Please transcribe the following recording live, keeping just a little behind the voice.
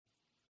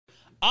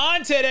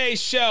On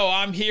today's show,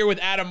 I'm here with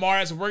Adam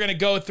Morris. We're going to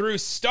go through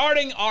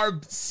starting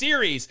our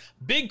series.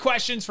 Big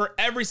questions for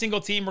every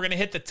single team. We're going to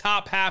hit the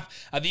top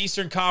half of the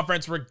Eastern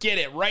Conference. We're get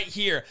it right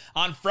here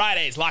on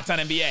Fridays, Locked On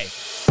NBA.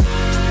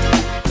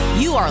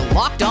 You are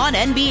Locked On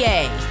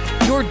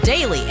NBA, your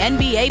daily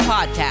NBA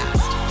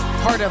podcast.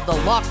 Part of the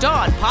Locked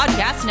On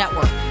Podcast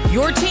Network,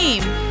 your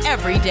team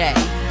every day.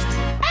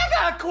 I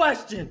got a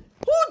question.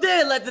 Who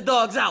dare let the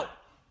dogs out?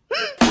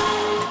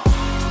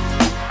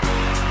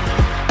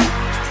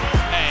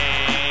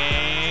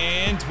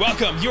 And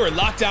welcome. You are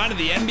Locked On to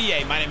the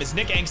NBA. My name is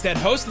Nick Angstead,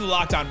 host of the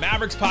Locked On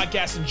Mavericks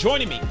podcast, and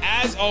joining me,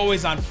 as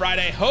always on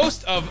Friday,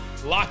 host of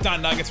Locked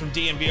On Nuggets from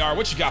DNVR.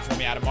 What you got for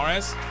me, Adam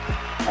Morris?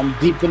 I'm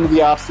deep into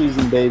the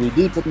offseason, baby.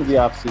 Deep into the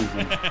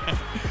offseason.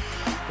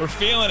 We're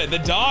feeling it. The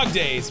dog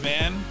days,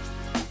 man.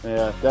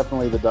 Yeah,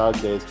 definitely the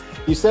dog days.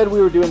 You said we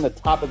were doing the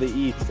top of the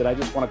East, and I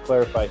just want to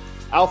clarify,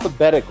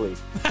 alphabetically.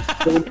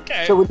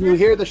 Okay. So when you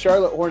hear the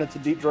Charlotte Hornets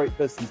and Detroit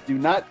Pistons, do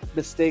not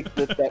mistake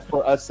that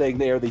for us saying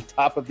they are the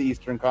top of the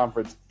Eastern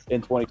Conference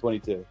in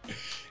 2022.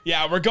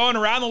 Yeah, we're going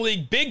around the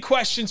league. Big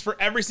questions for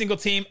every single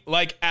team.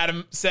 Like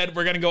Adam said,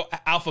 we're going to go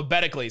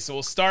alphabetically. So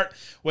we'll start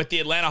with the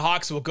Atlanta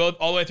Hawks. We'll go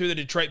all the way through the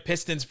Detroit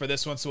Pistons for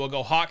this one. So we'll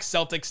go Hawks,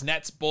 Celtics,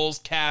 Nets, Bulls,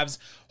 Cavs,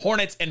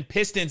 Hornets, and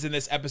Pistons in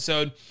this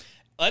episode.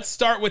 Let's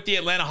start with the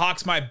Atlanta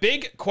Hawks. My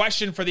big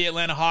question for the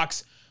Atlanta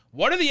Hawks,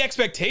 what are the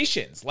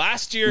expectations?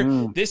 Last year,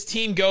 this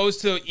team goes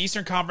to the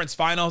Eastern Conference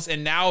Finals,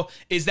 and now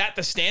is that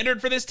the standard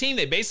for this team?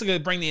 They basically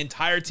bring the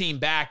entire team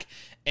back,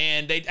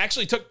 and they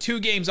actually took 2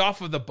 games off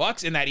of the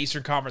Bucks in that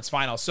Eastern Conference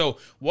Final. So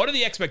what are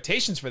the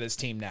expectations for this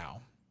team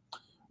now? I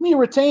mean, you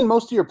retain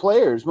most of your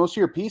players, most of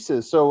your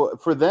pieces. So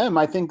for them,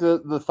 I think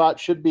the thought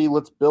should be,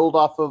 let's build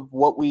off of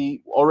what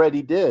we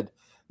already did.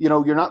 You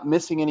know, you're not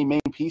missing any main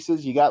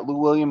pieces. You got Lou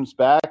Williams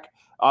back.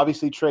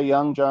 Obviously, Trae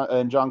Young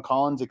and John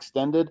Collins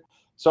extended.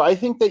 So I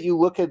think that you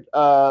look at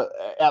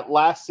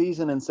last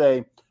season and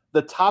say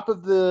the top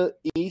of the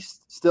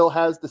East still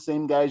has the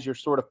same guys you're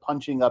sort of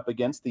punching up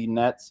against, the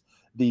Nets,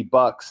 the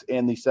Bucks,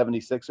 and the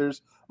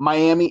 76ers.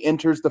 Miami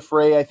enters the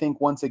fray, I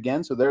think, once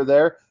again, so they're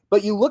there.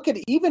 But you look at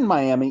even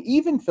Miami,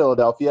 even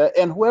Philadelphia,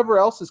 and whoever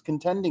else is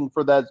contending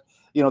for that,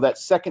 you know, that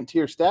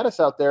second-tier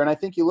status out there, and I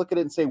think you look at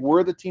it and say,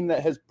 we're the team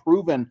that has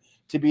proven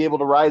to be able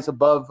to rise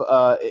above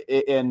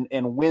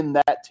and win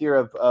that tier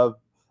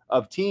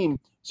of team.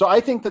 So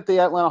I think that the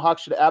Atlanta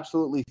Hawks should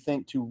absolutely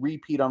think to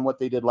repeat on what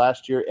they did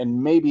last year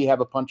and maybe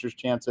have a puncher's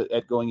chance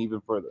at going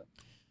even further.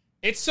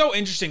 It's so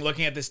interesting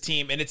looking at this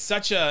team, and it's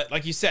such a,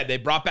 like you said, they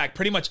brought back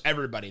pretty much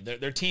everybody.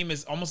 Their team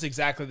is almost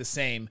exactly the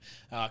same.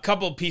 A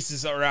couple of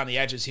pieces around the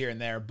edges here and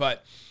there,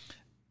 but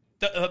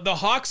the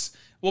Hawks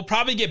will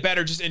probably get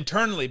better just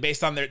internally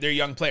based on their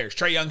young players.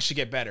 Trae Young should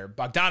get better.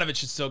 Bogdanovich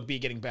should still be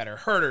getting better.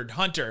 Herter,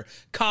 Hunter,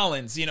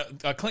 Collins,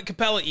 Clint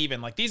Capella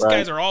even. Like these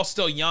guys are all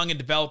still young and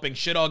developing,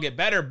 should all get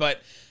better, but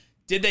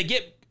did they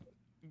get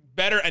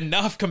better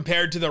enough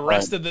compared to the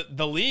rest of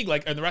the league,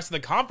 like, or the rest of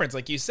the conference?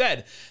 Like you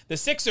said, the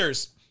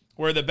Sixers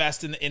were the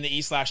best in the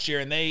East last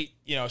year, and they,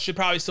 should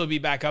probably still be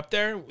back up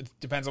there. It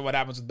depends on what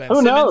happens with Ben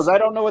Simmons. Who knows? I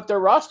don't know what their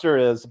roster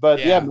is,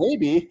 but yeah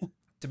maybe.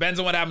 Depends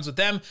on what happens with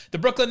them. The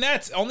Brooklyn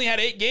Nets only had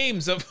 8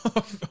 games of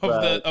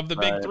the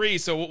big 3,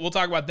 so we'll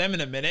talk about them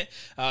in a minute.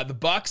 The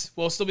Bucks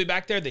will still be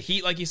back there. The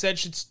Heat, like you said,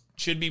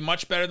 should be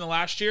much better than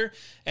last year.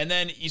 And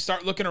then you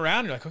start looking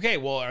around, you're like, okay,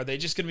 well, are they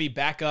just going to be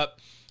back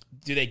up?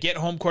 Do they get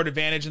home court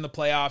advantage in the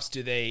playoffs?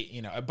 Do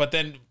they, but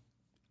then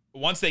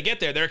once they get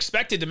there, they're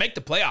expected to make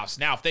the playoffs.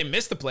 Now, if they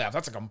miss the playoffs,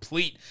 that's a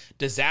complete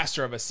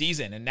disaster of a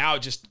season. And now it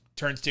just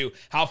turns to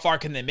how far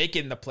can they make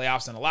it in the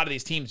playoffs? And a lot of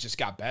these teams just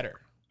got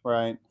better.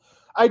 Right.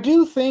 I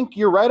do think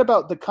you're right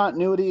about the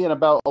continuity and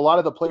about a lot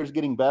of the players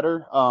getting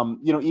better,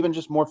 even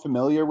just more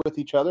familiar with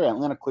each other.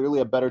 Atlanta clearly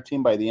a better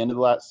team by the end of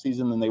the last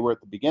season than they were at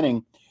the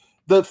beginning.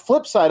 The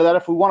flip side of that,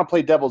 if we want to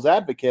play devil's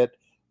advocate,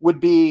 would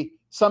be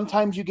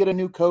sometimes you get a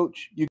new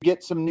coach, you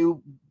get some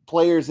new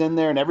players in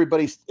there, and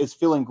everybody is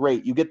feeling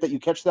great. You get that, you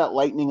catch that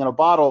lightning in a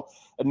bottle,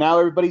 and now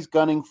everybody's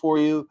gunning for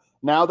you.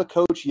 Now the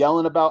coach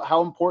yelling about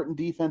how important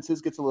defense is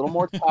gets a little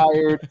more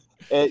tired.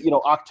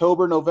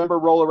 October, November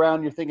roll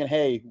around. You're thinking,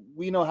 hey,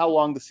 we know how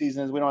long the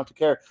season is. We don't have to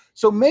care.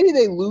 So maybe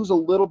they lose a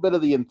little bit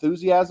of the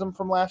enthusiasm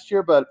from last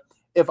year. But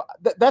if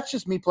that's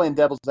just me playing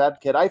devil's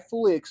advocate, I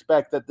fully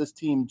expect that this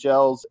team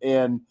gels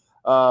and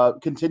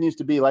continues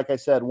to be, like I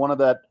said, one of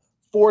that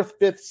 4th,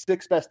 5th,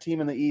 6th best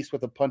team in the East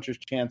with a puncher's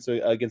chance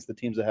against the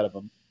teams ahead of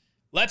them.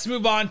 Let's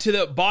move on to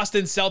the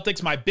Boston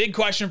Celtics. My big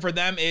question for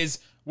them is,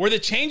 were the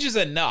changes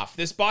enough?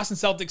 This Boston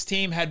Celtics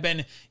team had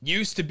been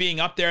used to being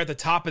up there at the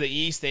top of the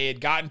East. They had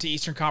gotten to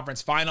Eastern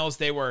Conference Finals.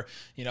 They were,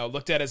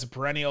 looked at as a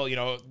perennial,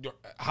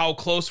 how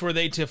close were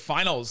they to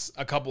finals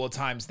a couple of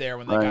times there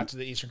when they got to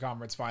the Eastern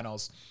Conference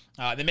Finals.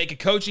 They make a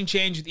coaching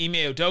change with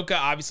Ime Udoka.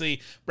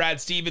 Obviously, Brad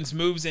Stevens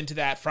moves into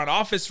that front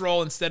office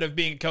role instead of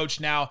being a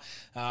coach now.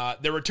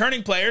 They're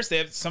returning players. They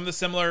have some of the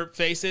similar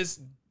faces.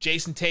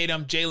 Jason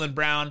Tatum, Jaylen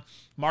Brown,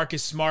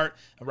 Marcus Smart,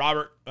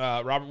 Robert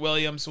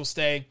Williams will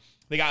stay.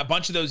 They got a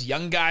bunch of those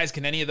young guys.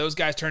 Can any of those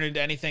guys turn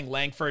into anything?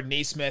 Langford,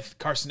 Naismith,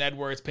 Carson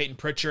Edwards, Peyton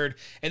Pritchard.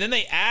 And then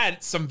they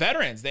add some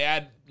veterans. They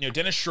add,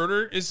 Dennis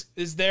Schroeder is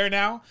there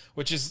now,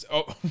 which is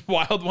a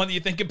wild one that you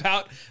think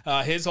about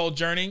his whole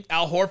journey.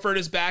 Al Horford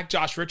is back,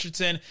 Josh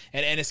Richardson,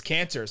 and Enes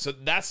Kanter. So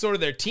that's sort of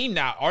their team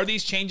now. Are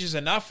these changes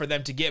enough for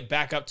them to get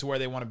back up to where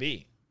they want to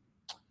be?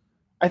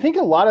 I think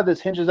a lot of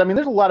this hinges. I mean,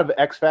 there's a lot of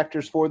X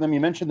factors for them. You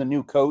mentioned the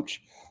new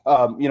coach.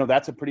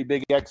 That's a pretty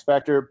big X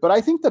factor. But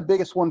I think the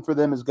biggest one for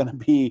them is going to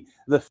be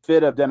the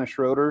fit of Dennis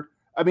Schroeder.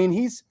 I mean,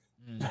 he's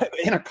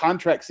in a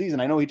contract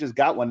season. I know he just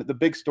got one. The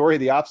big story of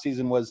the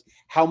offseason was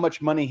how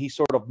much money he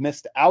sort of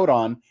missed out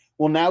on.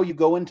 Well, now you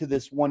go into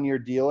this 1-year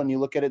deal and you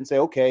look at it and say,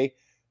 okay,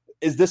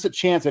 is this a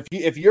chance?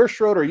 If you're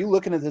Schroeder, you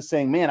looking at this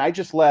saying, man, I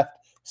just left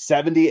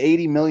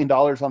 $70-80 million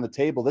on the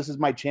table. This is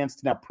my chance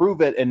to now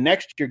prove it and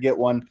next year get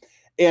one.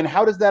 And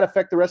how does that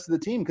affect the rest of the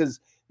team? Because,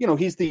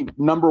 he's the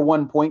number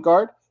one point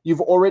guard.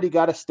 You've already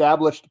got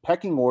established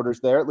pecking orders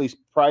there, at least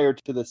prior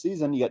to the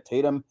season. You got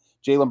Tatum,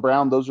 Jaylen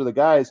Brown. Those are the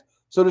guys.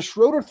 So does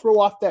Schroeder throw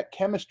off that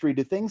chemistry?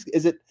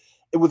 Is it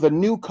with a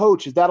new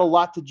coach? Is that a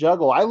lot to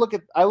juggle? I look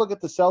at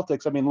the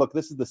Celtics. I mean, look,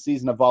 this is the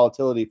season of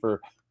volatility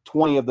for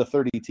 20 of the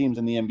 30 teams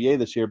in the NBA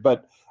this year.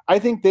 But I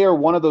think they are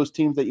one of those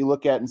teams that you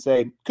look at and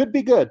say, could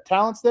be good.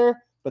 Talent's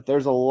there, but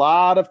there's a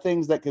lot of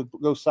things that could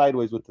go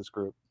sideways with this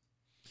group.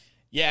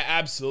 Yeah,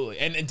 absolutely.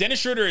 And Dennis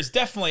Schroeder is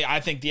definitely, I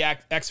think, the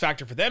X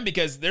factor for them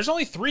because there's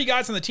only 3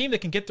 guys on the team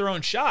that can get their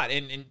own shot.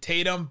 And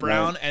Tatum,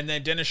 Brown, and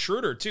then Dennis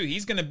Schroeder, too.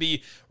 He's going to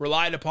be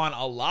relied upon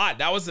a lot.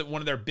 That was one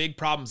of their big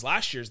problems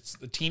last year.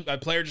 A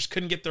player just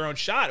couldn't get their own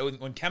shot.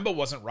 When Kemba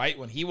wasn't right,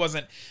 when he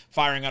wasn't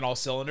firing on all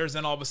cylinders,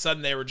 then all of a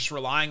sudden they were just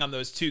relying on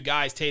those 2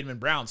 guys, Tatum and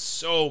Brown,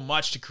 so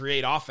much to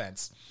create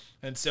offense.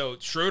 And so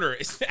Schroeder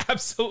is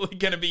absolutely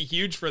going to be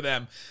huge for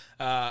them.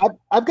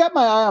 I've got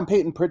my eye on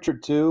Peyton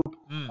Pritchard too.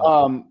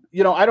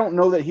 I don't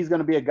know that he's going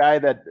to be a guy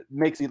that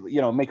makes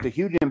a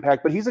huge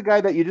impact, but he's a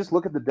guy that you just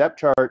look at the depth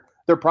chart.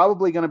 They're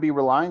probably going to be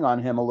relying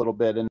on him a little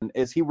bit. And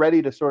is he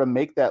ready to sort of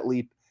make that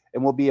leap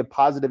and will be a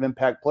positive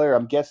impact player?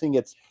 I'm guessing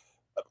it's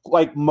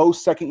like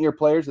most second-year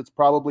players. It's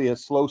probably a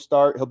slow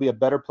start. He'll be a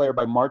better player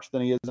by March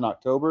than he is in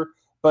October.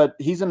 But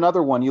he's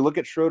another one. You look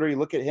at Schroeder, you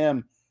look at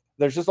him.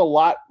 There's just a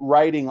lot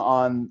riding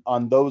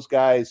on those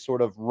guys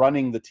sort of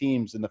running the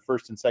teams in the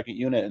first and second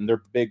unit, and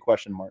they're big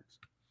question marks.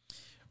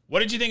 What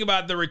did you think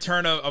about the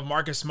return of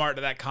Marcus Smart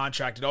to that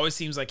contract? It always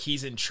seems like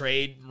he's in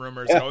trade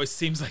rumors. Yeah. It always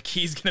seems like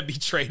he's going to be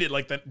traded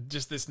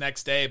just this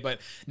next day. But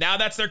now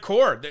that's their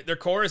core. Their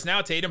core is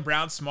now Tatum,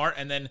 Brown, Smart,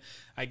 and then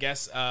I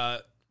guess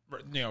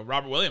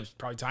Robert Williams,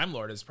 probably Time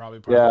Lord, is probably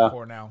part of the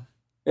core now.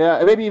 Yeah,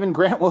 and maybe even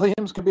Grant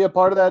Williams could be a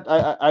part of that.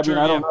 I don't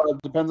know.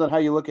 It depends on how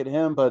you look at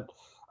him, but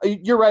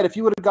you're right. If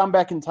you would have gone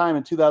back in time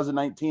in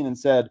 2019 and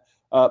said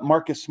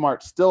Marcus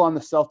Smart still on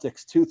the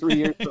Celtics 2-3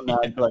 years from now,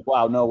 I'd be like,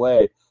 wow, no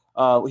way.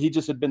 He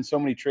just had been so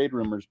many trade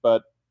rumors,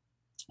 but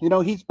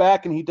he's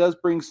back and he does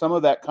bring some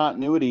of that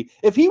continuity.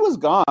 If he was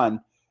gone,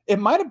 it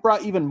might have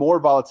brought even more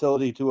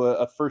volatility to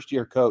a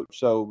first-year coach.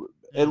 So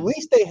at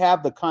least they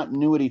have the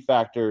continuity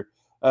factor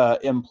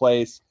in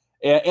place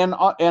and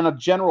a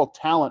general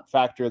talent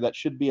factor that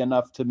should be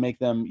enough to make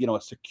them, a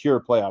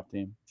secure playoff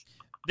team.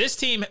 This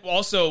team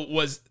also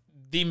was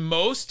the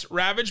most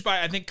ravaged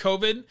by, I think,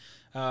 COVID.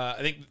 I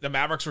think the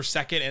Mavericks were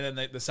second, and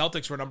then the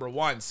Celtics were number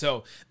 1.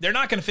 So they're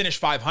not going to finish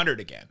 500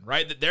 again,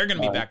 right? They're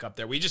going to be back up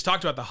there. We just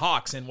talked about the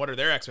Hawks and what are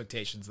their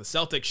expectations. The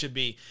Celtics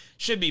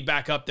should be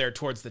back up there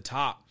towards the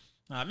top.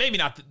 Maybe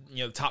not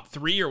the top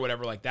 3 or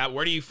whatever like that.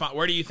 Where do you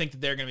think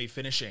that they're going to be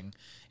finishing?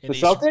 The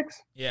Celtics?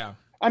 Yeah.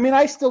 I mean,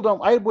 I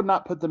would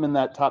not put them in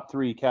that top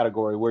 3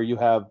 category where you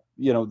have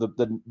the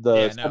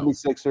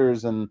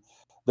 76ers and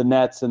the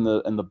Nets and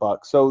the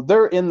Bucks. So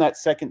they're in that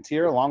second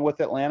tier along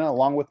with Atlanta,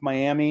 along with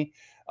Miami.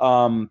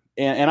 And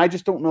I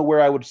just don't know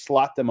where I would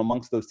slot them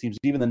amongst those teams.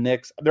 Even the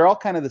Knicks, they're all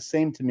kind of the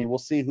same to me. We'll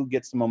see who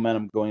gets the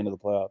momentum going into the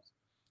playoffs.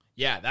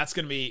 Yeah, that's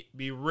going to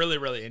be really,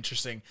 really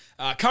interesting.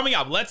 Coming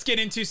up, let's get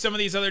into some of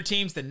these other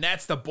teams, the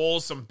Nets, the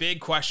Bulls, some big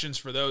questions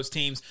for those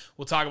teams.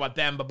 We'll talk about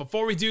them. But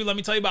before we do, let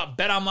me tell you about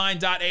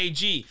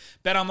betonline.ag.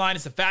 BetOnline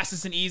is the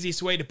fastest and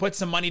easiest way to put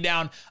some money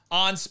down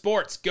on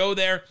sports. Go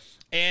there,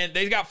 and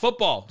they've got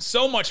football.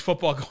 So much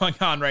football going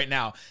on right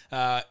now.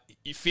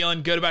 You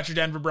feeling good about your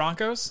Denver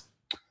Broncos?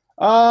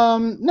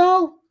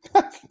 No,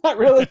 not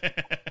really.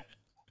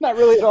 Not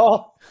really at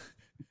all.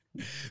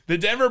 The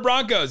Denver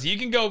Broncos, you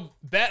can go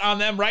bet on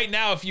them right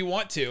now if you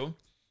want to.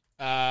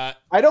 I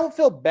don't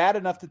feel bad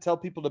enough to tell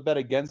people to bet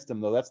against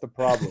them, though. That's the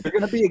problem. They're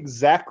going to be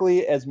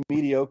exactly as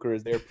mediocre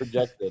as they're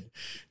projected.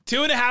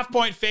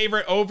 2.5-point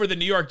favorite over the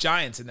New York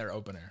Giants in their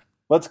opener.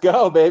 Let's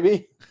go,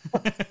 baby.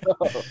 Let's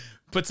go.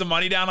 Put some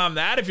money down on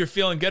that if you're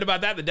feeling good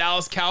about that. The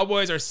Dallas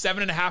Cowboys are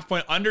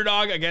 7.5-point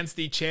underdog against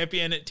the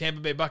champion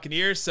Tampa Bay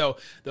Buccaneers. So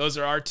those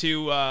are our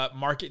 2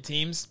 market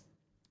teams.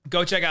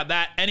 Go check out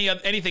that.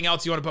 Anything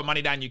else you want to put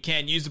money down, you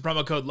can. Use the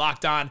promo code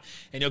LOCKEDON,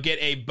 and you'll get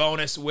a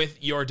bonus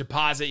with your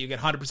deposit. You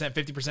get 100%,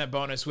 50%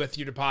 bonus with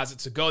your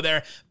deposit. So go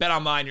there. Bet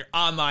Online, your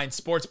online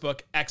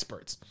sportsbook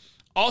experts.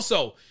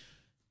 Also,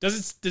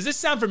 Does this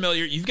sound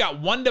familiar? You've got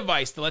one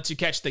device that lets you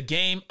catch the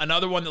game,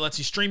 another one that lets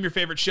you stream your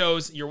favorite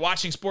shows, you're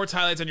watching sports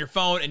highlights on your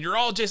phone, and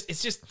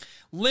it's just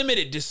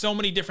limited to so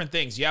many different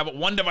things. You have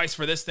one device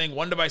for this thing,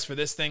 one device for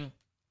this thing.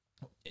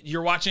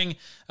 You're watching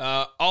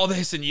all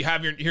this, and you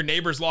have your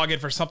neighbors log in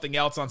for something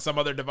else on some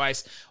other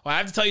device. Well, I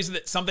have to tell you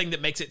something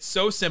that makes it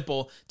so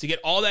simple to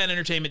get all that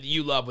entertainment that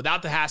you love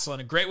without the hassle,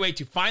 and a great way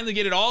to finally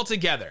get it all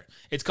together.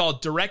 It's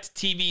called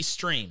DirecTV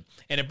Stream,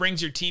 and it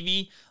brings your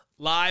TV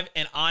live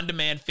and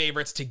on-demand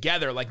favorites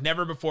together like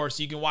never before,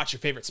 so you can watch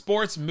your favorite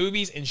sports,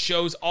 movies, and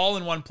shows all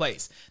in one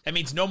place. That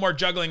means no more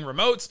juggling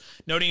remotes,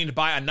 no needing to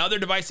buy another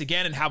device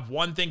again and have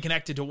one thing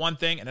connected to one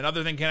thing and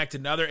another thing connected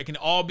to another. It can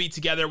all be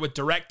together with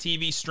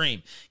DirecTV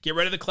Stream. Get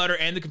rid of the clutter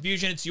and the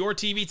confusion. It's your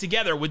TV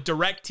together with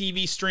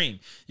DirecTV Stream.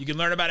 You can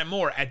learn about it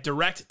more at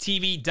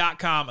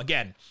directtv.com.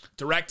 Again,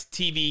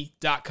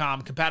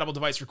 directtv.com. Compatible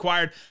device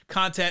required.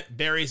 Content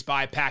varies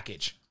by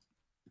package.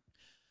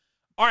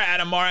 All right,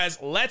 Adam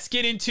Mares, let's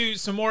get into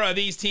some more of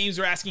these teams.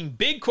 We're asking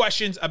big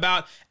questions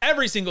about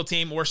every single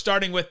team. We're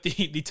starting with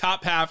the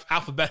top half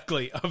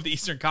alphabetically of the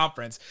Eastern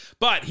Conference.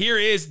 But here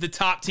is the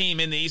top team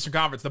in the Eastern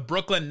Conference, the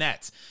Brooklyn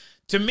Nets.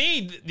 To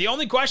me, the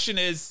only question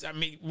is,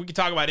 we could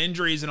talk about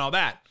injuries and all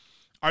that.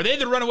 Are they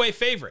the runaway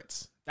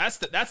favorites? That's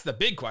the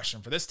big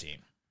question for this team.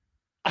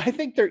 I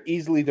think they're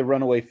easily the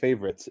runaway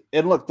favorites.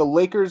 And look, the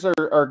Lakers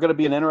are going to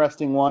be an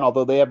interesting one,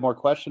 although they have more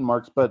question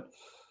marks, but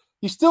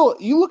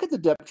you look at the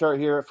depth chart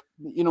here,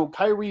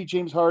 Kyrie,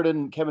 James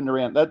Harden, Kevin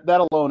Durant,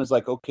 that alone is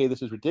like, okay,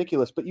 this is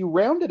ridiculous. But you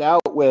round it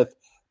out with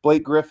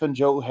Blake Griffin,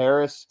 Joe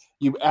Harris.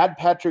 You add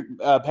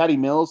Patty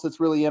Mills.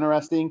 That's really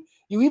interesting.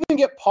 You even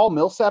get Paul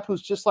Millsap,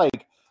 who's just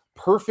like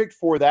perfect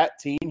for that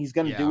team. He's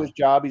going to do his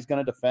job. He's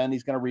going to defend.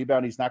 He's going to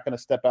rebound. He's not going to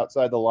step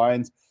outside the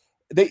lines.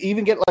 They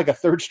even get like a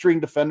third string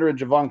defender in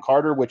Javon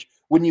Carter, which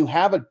when you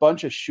have a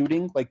bunch of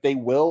shooting like they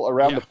will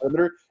around the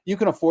perimeter, you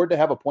can afford to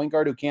have a point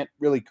guard who can't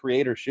really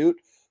create or shoot.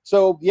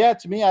 So,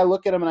 to me, I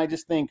look at them and I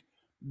just think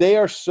they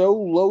are so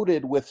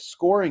loaded with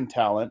scoring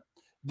talent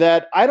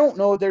that I don't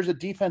know if there's a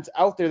defense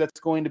out there that's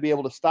going to be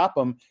able to stop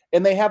them.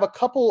 And they have a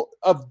couple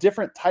of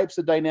different types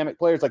of dynamic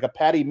players, like a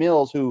Patty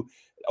Mills, who,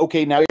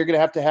 okay, now you're going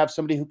to have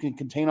somebody who can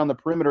contain on the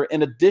perimeter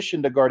in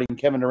addition to guarding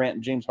Kevin Durant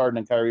and James Harden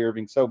and Kyrie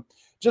Irving. So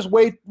just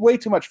way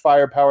too much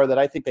firepower that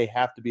I think they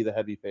have to be the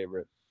heavy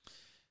favorite.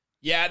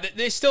 Yeah,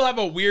 they still have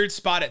a weird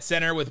spot at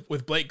center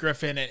with Blake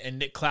Griffin and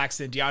Nick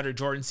Claxton. DeAndre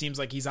Jordan seems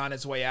like he's on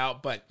his way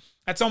out, but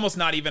that's almost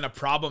not even a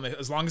problem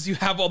as long as you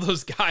have all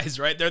those guys,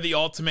 right? They're the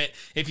ultimate.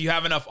 If you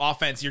have enough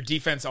offense, your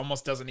defense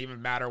almost doesn't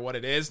even matter what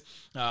it is.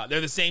 They're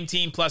the same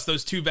team, plus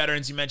those two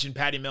veterans you mentioned,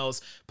 Patty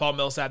Mills, Paul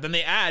Millsap. Then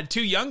they add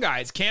two young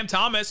guys, Cam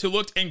Thomas, who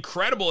looked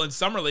incredible in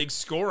Summer League,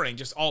 scoring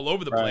just all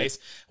over the place.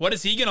 What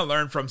is he going to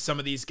learn from some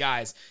of these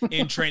guys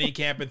in training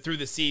camp and through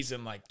the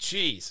season? Like,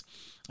 geez.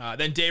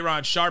 Then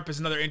Day'Ron Sharpe is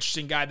another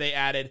interesting guy they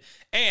added.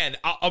 And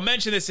I'll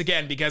mention this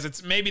again because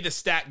it's maybe the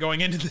stat going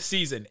into the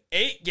season.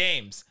 8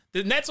 games.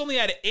 The Nets only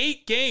had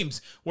 8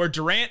 games where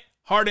Durant,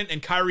 Harden,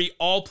 and Kyrie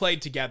all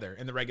played together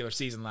in the regular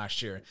season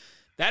last year.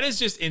 That is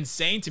just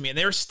insane to me. And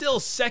they were still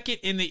second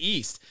in the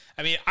East.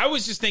 I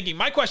was just thinking,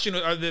 my question,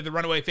 are they the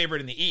runaway favorite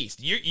in the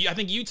East? I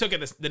think you took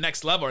it the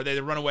next level. Are they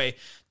the runaway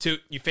to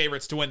your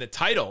favorites to win the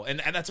title?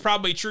 And that's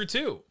probably true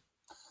too.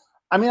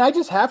 I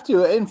just have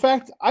to. In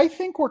fact, I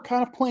think we're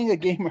kind of playing a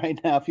game right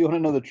now, if you want to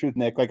know the truth,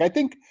 Nick. Like, I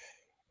think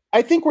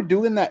we're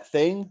doing that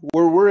thing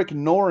where we're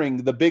ignoring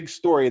the big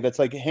story that's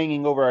like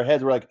hanging over our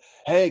heads. We're like,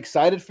 hey,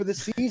 excited for the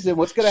season.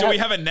 What's going to happen?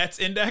 Should we have a Nets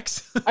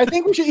index? I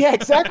think we should. Yeah,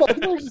 exactly. I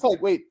think we're just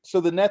like, wait,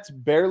 so the Nets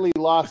barely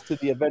lost to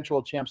the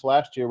eventual champs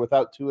last year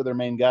without 2 of their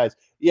main guys.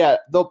 Yeah,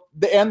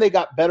 and they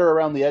got better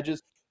around the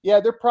edges. Yeah,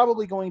 they're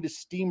probably going to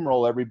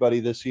steamroll everybody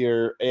this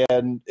year,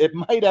 and it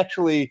might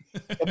actually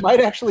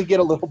get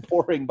a little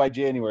boring by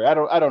January. I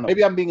don't know.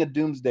 Maybe I'm being a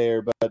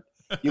doomsdayer, but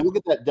you look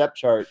at that depth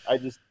chart,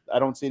 I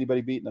don't see anybody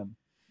beating them.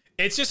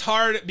 It's just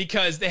hard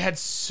because they had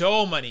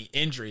so many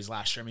injuries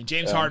last year.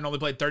 James Harden only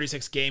played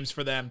 36 games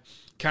for them.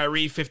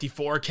 Kyrie,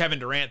 54. Kevin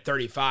Durant,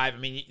 35.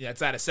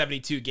 That's out of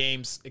 72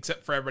 games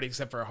except for everybody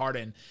except for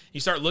Harden. You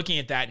start looking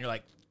at that and you're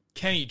like,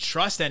 can you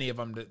trust any of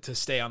them to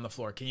stay on the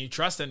floor? Can you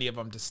trust any of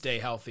them to stay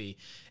healthy?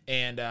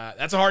 And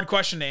that's a hard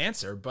question to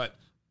answer. But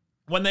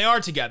when they are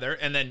together,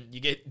 and then you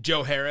get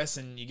Joe Harris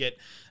and you get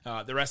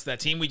the rest of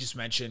that team we just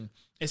mentioned,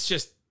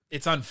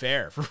 it's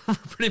unfair for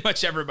pretty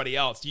much everybody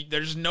else.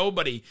 There's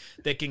nobody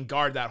that can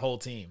guard that whole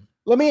team.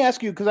 Let me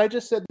ask you, because I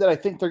just said that I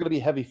think they're going to be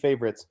heavy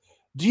favorites.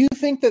 Do you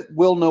think that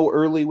we'll know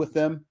early with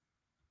them?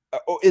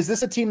 Is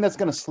this a team that's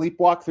going to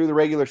sleepwalk through the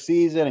regular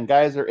season and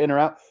guys are in or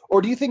out?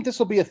 Or do you think this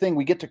will be a thing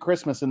we get to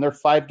Christmas and they're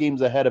 5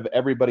 games ahead of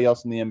everybody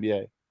else in the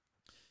NBA?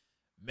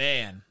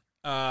 Man,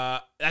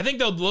 I think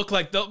they'll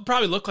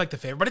probably look like the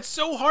favorite, but it's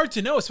so hard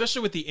to know,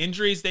 especially with the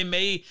injuries. They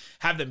may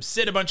have them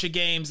sit a bunch of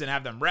games and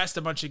have them rest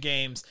a bunch of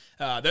games.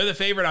 They're the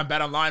favorite on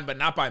BetOnline, but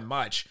not by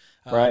much.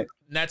 Right.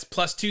 Nets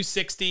plus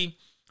 260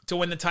 to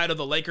win the title.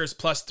 The Lakers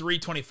plus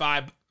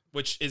 325,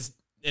 which is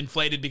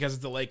inflated because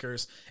of the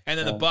Lakers, and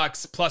then the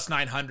Bucks plus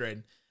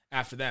 900.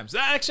 after them. So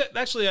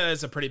actually that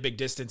is a pretty big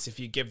distance if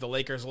you give the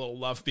Lakers a little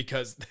love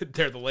because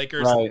they're the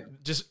Lakers. Right.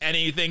 Just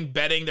anything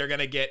betting, they're going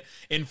to get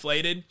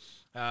inflated.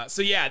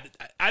 So yeah,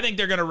 I think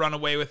they're going to run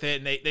away with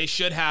it, and they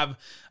should have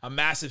a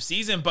massive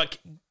season. But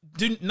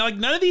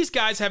none of these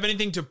guys have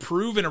anything to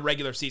prove in a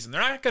regular season.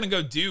 They're not going to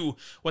go do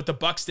what the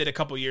Bucks did a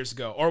couple years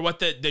ago, or what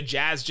the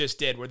Jazz just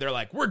did, where they're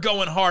like, we're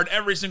going hard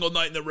every single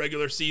night in the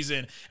regular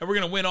season, and we're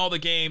going to win all the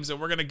games, and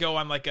we're going to go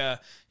on like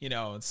a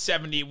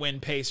 70 win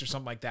pace or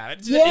something like that.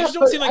 It just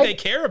don't seem like they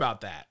care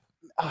about that.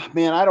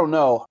 Man, I don't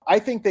know. I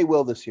think they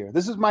will this year.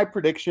 This is my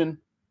prediction.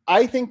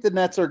 I think the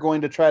Nets are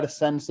going to try to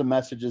send some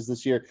messages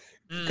this year.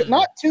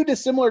 Not too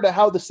dissimilar to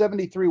how the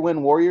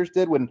 73-win Warriors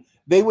did when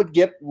they would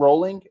get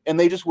rolling and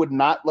they just would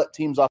not let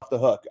teams off the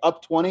hook.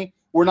 Up 20,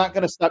 we're not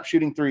going to stop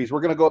shooting threes. We're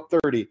going to go up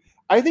 30.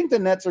 I think the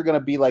Nets are going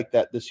to be like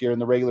that this year in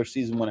the regular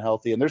season when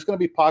healthy. And there's going to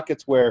be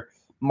pockets where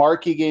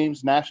marquee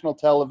games, national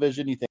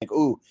television, you think,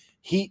 ooh,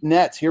 Heat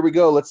Nets, here we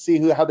go. Let's see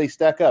how they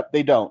stack up.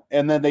 They don't.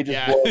 And then they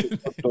just blow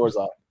the doors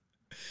off.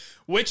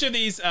 Which of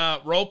these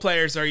role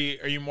players are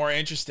you more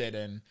interested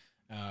in?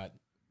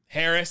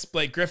 Harris,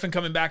 Blake Griffin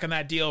coming back on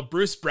that deal.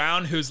 Bruce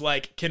Brown, who's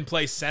like can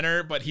play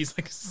center, but he's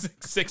like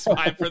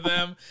 6'5" for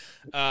them.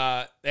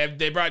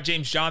 They brought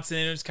James Johnson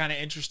in, who's kind of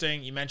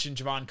interesting. You mentioned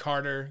Javon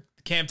Carter,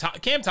 Cam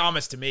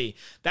Thomas. To me,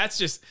 that's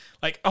just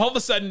like all of a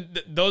sudden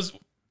those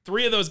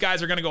three of those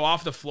guys are going to go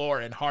off the floor,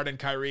 and Harden,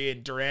 Kyrie,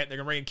 and Durant. They're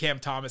going to bring in Cam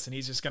Thomas, and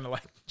he's just going to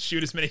like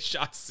shoot as many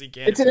shots as he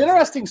can. It's an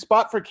interesting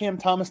spot for Cam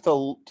Thomas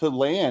to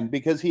land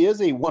because he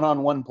is a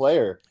one-on-one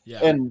player,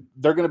 and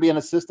they're going to be in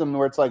a system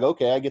where it's like,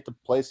 okay, I get to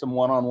play some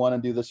one-on-one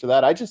and do this or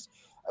that. I just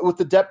with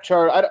the depth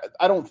chart,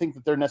 I don't think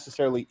that they're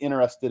necessarily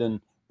interested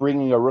in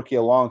bringing a rookie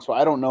along, so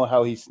I don't know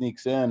how he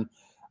sneaks in.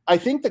 I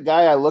think the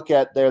guy I look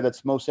at there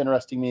that's most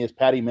interesting me is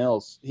Patty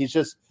Mills. He's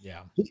just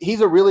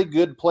he's a really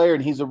good player,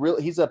 and he's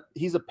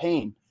a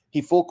pain.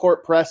 He full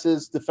court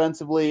presses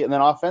defensively, and then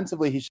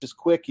offensively, he's just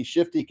quick. He's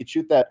shifty. He could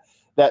shoot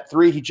that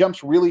three. He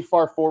jumps really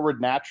far forward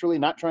naturally,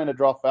 not trying to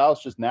draw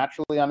fouls, just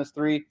naturally on his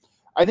three.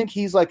 I think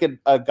he's like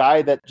a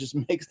guy that just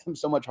makes them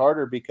so much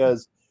harder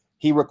because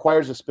he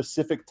requires a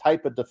specific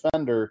type of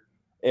defender.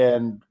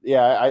 And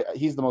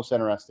he's the most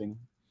interesting.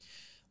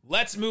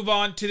 Let's move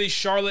on to the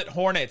Charlotte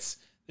Hornets.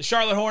 The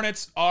Charlotte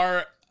Hornets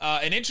are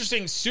an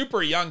interesting,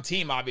 super young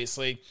team,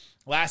 obviously.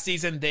 Last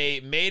season, they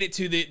made it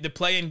to the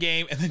play-in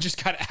game and then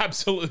just got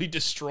absolutely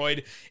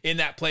destroyed in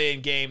that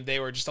play-in game. They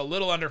were just a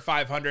little under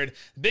 500.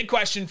 The big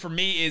question for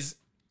me is,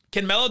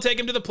 can Melo take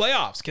them to the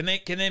playoffs? Can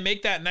they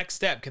make that next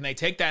step? Can they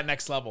take that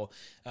next level?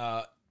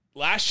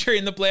 Last year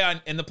in the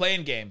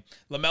play-in game,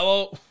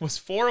 LaMelo was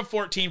 4 of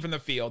 14 from the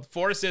field,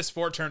 4 assists,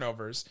 4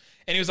 turnovers,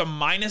 and he was a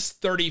minus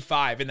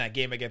 35 in that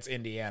game against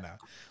Indiana.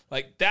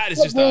 Like that is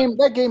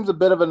that game's a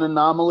bit of an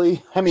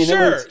anomaly. I mean,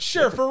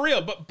 sure, for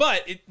real,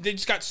 but they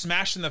just got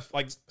smacked in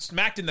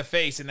the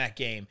face in that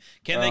game.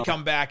 Can they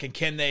come back, and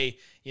can they,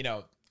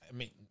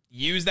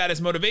 use that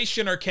as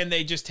motivation, or can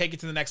they just take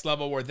it to the next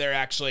level where they're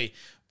actually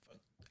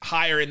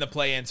higher in the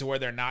play-in, to where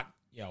they're not,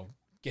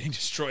 getting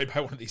destroyed by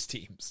one of these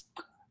teams?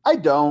 I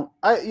don't.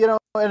 And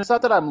it's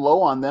not that I'm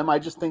low on them. I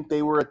just think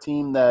they were a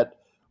team that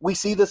we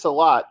see this a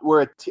lot,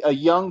 where a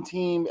young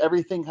team,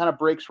 everything kind of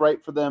breaks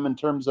right for them in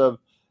terms of,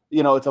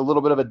 it's a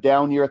little bit of a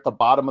down year at the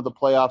bottom of the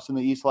playoffs in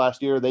the East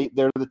last year.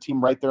 They're the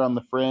team right there on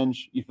the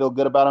fringe. You feel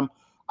good about them.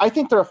 I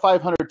think they're a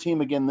 500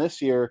 team again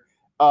this year.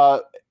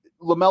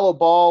 LaMelo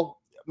Ball,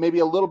 maybe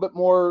a little bit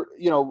more,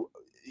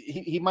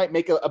 he might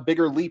make a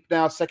bigger leap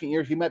now. Second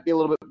year, he might be a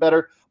little bit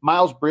better.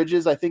 Miles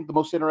Bridges, I think the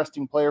most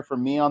interesting player for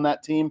me on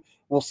that team.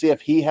 We'll see if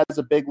he has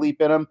a big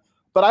leap in him.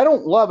 But I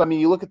don't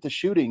you look at the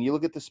shooting, you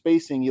look at the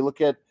spacing, you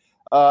look at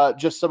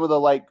just some of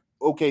the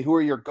who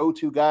are your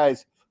go-to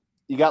guys?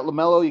 You got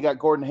LaMelo, you got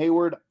Gordon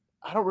Hayward.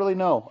 I don't really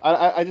know.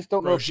 I just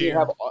don't know if you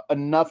have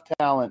enough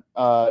talent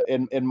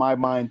in my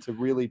mind to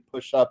really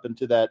push up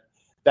into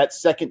that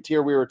second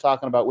tier we were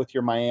talking about with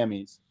your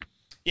Miamis.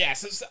 Yeah,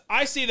 so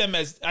I see them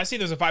as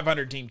a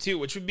 500 team too,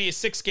 which would be a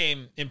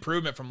 6-game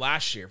improvement from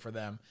last year for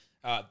them.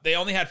 They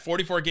only had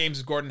 44 games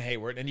with Gordon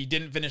Hayward, and he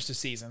didn't finish the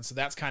season, so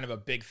that's kind of a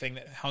big thing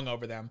that hung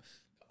over them.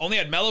 Only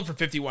had Melo for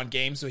 51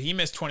 games, so he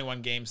missed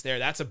 21 games there.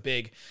 That's a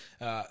big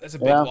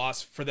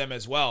loss for them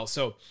as well.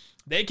 So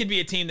they could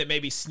be a team that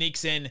maybe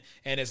sneaks in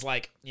and is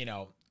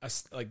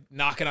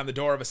knocking on the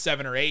door of a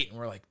 7 or 8, and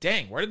we're like,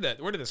 dang, where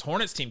did this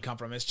Hornets team come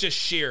from? It's just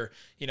sheer,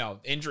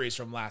 injuries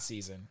from last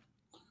season.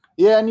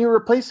 Yeah, and you're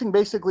replacing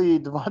basically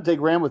Devontae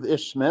Graham with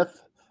Ish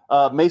Smith,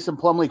 Mason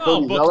Plumlee,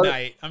 Cody Zeller.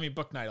 Knight. I mean,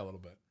 Book Knight a little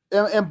bit.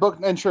 And Book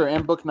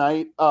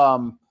Knight.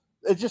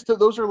 It's just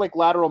those are like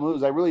lateral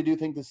moves. I really do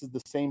think this is the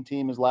same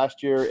team as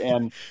last year,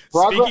 and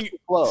progress is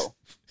slow.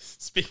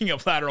 Speaking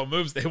of lateral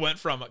moves, they went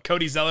from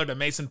Cody Zeller to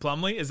Mason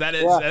Plumlee. Is that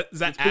Is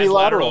that as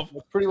lateral?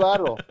 It's pretty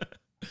lateral.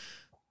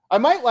 I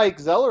might like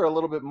Zeller a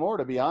little bit more,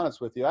 to be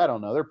honest with you. I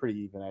don't know. They're pretty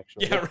even,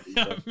 actually. Yeah,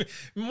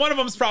 one of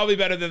them's probably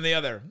better than the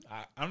other.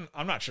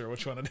 I'm not sure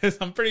which one it is.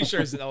 I'm pretty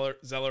sure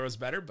Zeller was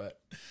better, but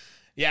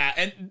Yeah,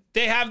 and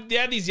they have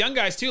these young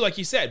guys too, like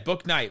you said.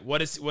 Book Knight, what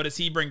does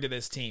he bring to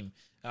this team?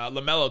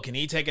 LaMelo, can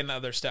he take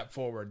another step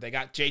forward? They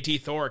got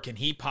JT Thor, can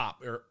he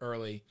pop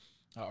early?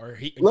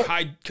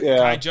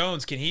 Kai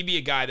Jones, can he be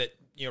a guy that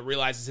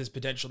realizes his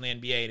potential in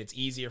the NBA and it's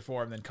easier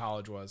for him than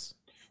college was?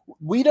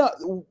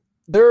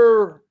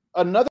 They're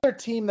another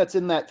team that's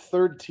in that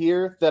third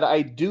tier that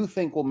I do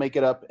think will make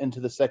it up into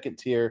the second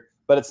tier,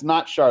 but it's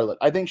not Charlotte.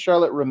 I think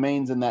Charlotte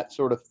remains in that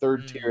sort of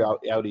third tier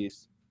out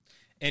east.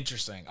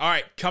 Interesting. All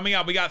right, coming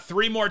up, we got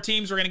 3 more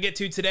teams we're going to get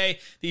to today.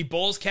 The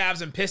Bulls,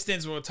 Cavs, and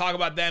Pistons. We'll talk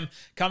about them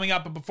coming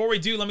up. But before we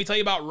do, let me tell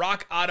you about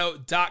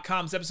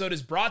RockAuto.com. This episode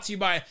is brought to you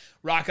by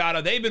Rock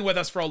Auto. They've been with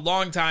us for a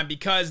long time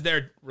because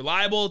they're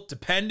reliable,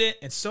 dependent,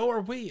 and so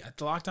are we at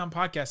the Locked On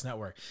Podcast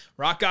Network.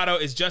 Rock Auto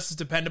is just as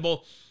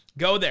dependable.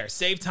 Go there.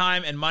 Save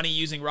time and money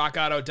using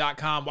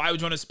rockauto.com. Why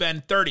would you want to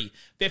spend 30,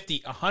 50,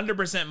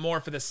 100%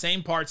 more for the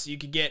same parts that you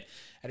could get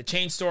at a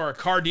chain store or a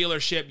car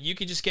dealership? You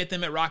can just get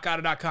them at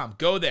rockauto.com.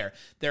 Go there.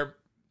 Their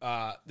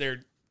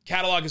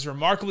catalog is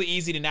remarkably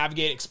easy to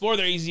navigate. Explore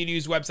their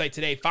easy-to-use website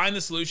today. Find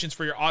the solutions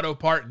for your auto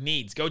part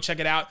needs. Go check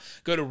it out.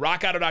 Go to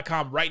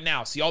rockauto.com right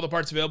now. See all the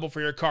parts available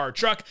for your car or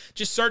truck.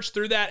 Just search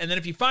through that, and then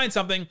if you find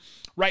something,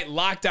 write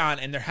Locked On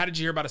in their How Did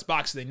You Hear About Us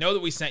box so they know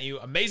that we sent you.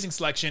 Amazing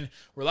selection,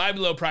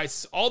 reliably low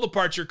prices, all the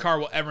parts your car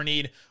will ever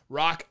need.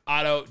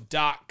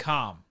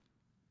 rockauto.com.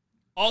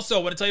 Also,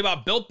 I want to tell you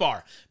about Built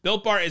Bar.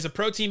 Built Bar is a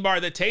protein bar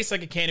that tastes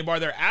like a candy bar.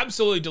 They're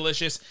absolutely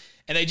delicious,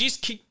 and they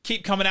just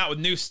keep coming out with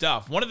new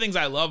stuff. One of the things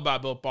I love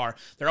about Built Bar,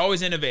 they're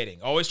always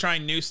innovating, always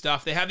trying new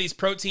stuff. They have these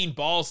protein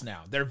balls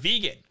now. They're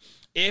vegan.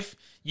 If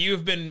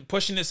you've been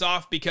pushing this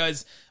off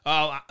because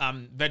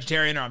I'm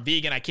vegetarian or I'm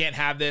vegan, I can't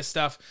have this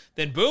stuff,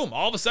 then boom,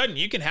 all of a sudden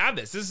you can have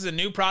this. This is a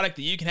new product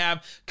that you can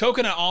have.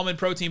 Coconut almond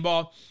protein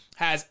ball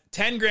has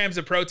 10 grams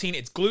of protein.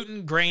 It's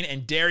gluten, grain,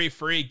 and dairy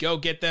free. Go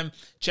get them.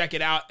 Check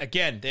it out.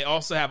 Again, they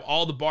also have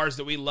all the bars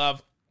that we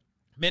love.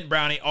 Mint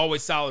brownie,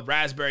 always solid,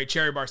 raspberry,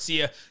 cherry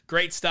barcia,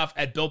 great stuff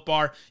at Built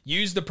Bar.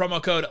 Use the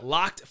promo code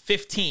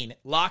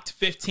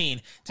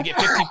LOCKED15 to get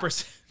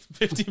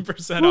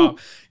 15%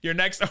 off your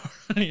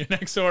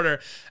next order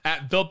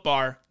at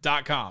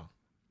BuiltBar.com.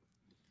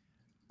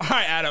 All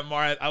right, Adam,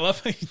 Mara, I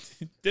love how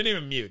you didn't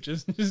even mute.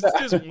 Just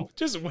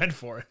went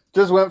for it.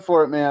 Just went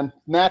for it, man.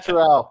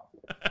 Natural.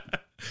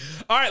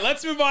 All right,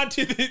 let's move on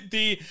to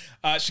the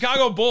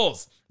Chicago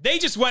Bulls. They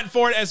just went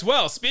for it as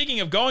well.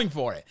 Speaking of going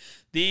for it,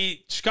 the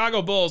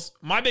Chicago Bulls,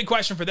 my big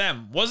question for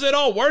them, was it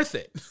all worth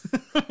it?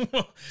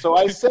 So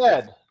I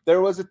said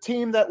there was a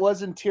team that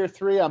was in tier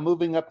 3. I'm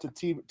moving up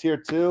to tier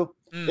 2.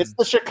 It's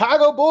the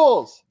Chicago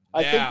Bulls.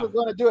 I think we're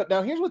going to do it.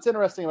 Now, here's what's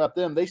interesting about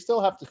them. They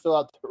still have to fill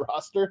out the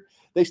roster.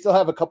 They still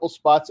have a couple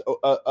spots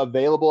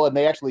available, and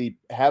they actually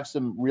have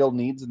some real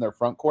needs in their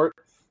front court.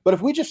 But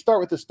if we just start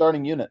with the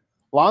starting unit,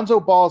 Lonzo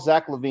Ball,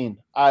 Zach LaVine,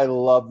 I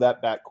love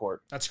that backcourt.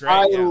 That's great.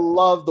 I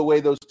love the way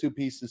those two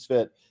pieces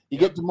fit. You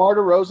get DeMar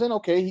DeRozan,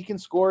 okay, he can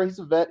score. He's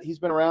a vet. He's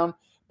been around.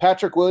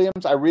 Patrick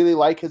Williams, I really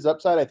like his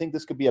upside. I think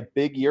this could be a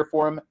big year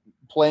for him,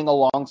 playing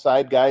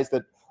alongside guys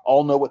that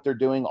all know what they're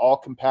doing, all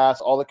can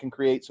pass, all that can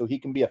create, so he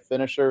can be a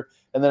finisher.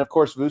 And then, of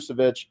course,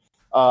 Vucevic.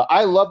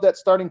 I love that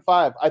starting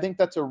 5. I think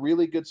that's a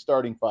really good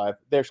starting 5.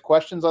 There's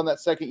questions on that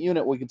second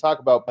unit we can talk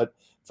about, but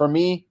for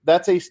me,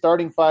 that's a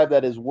starting 5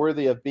 that is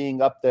worthy of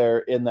being up there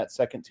in that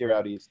second tier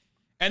out east.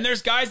 And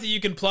there's guys that you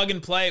can plug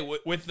and play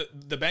with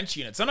the bench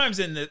unit. Sometimes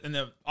in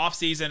the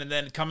offseason and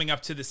then coming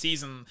up to the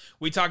season,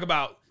 we talk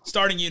about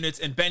starting units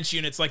and bench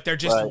units like they're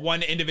just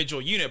one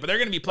individual unit, but they're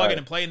going to be plugging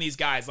and playing these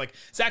guys. Like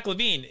Zach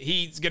LaVine,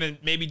 he's going to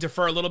maybe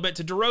defer a little bit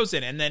to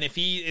DeRozan, and then if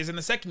he is in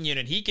the second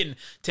unit, he can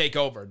take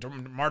over.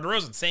 DeMar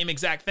DeRozan, same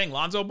exact thing.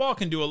 Lonzo Ball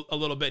can do a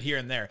little bit here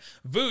and there.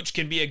 Vooch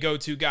can be a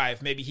go-to guy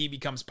if maybe he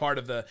becomes part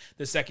of the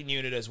second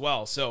unit as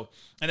well. So,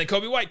 and then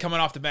Kobe White coming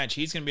off the bench,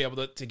 he's going to be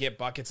able to get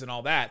buckets and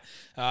all that.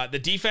 The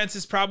defense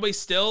is probably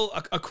still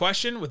a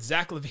question with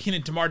Zach LaVine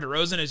and DeMar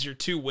DeRozan as your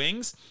two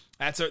wings.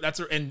 And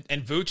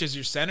Vooch as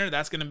your center.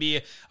 That's going to be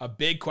a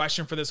big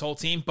question for this whole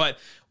team. But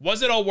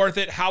was it all worth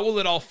it? How will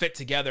it all fit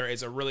together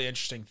is a really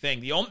interesting thing.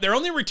 They're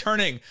only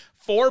returning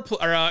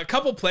a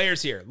couple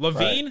players here.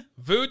 LaVine,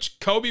 Vooch,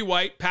 Kobe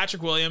White,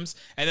 Patrick Williams,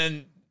 and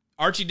then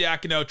Archie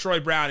Diacono, Troy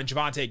Brown, and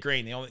Javonte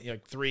Green. The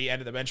only 3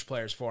 end of the bench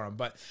players for them.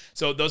 But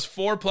so those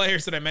 4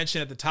 players that I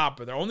mentioned at the top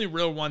are the only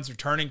real ones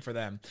returning for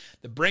them.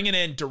 They're bringing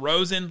in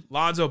DeRozan,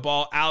 Lonzo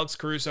Ball, Alex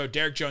Caruso,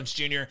 Derrick Jones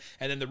Jr.,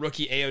 and then the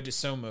rookie Ayo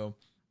Dosunmu.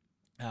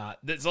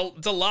 It's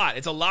a lot.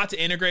 It's a lot to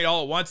integrate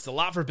all at once. It's a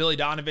lot for Billy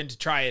Donovan to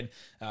try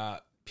and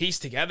piece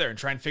together and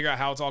try and figure out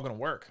how it's all going to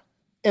work.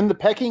 And the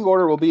pecking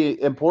order will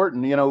be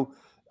important.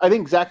 I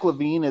think Zach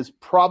LaVine is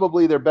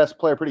probably their best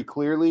player pretty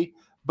clearly,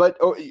 but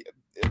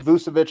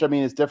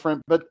Vucevic, is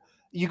different. But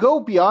you go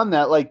beyond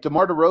that, like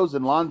DeMar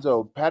DeRozan,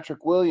 Lonzo,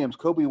 Patrick Williams,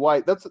 Kobe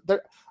White.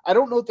 I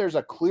don't know if there's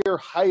a clear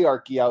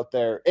hierarchy out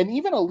there, and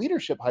even a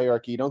leadership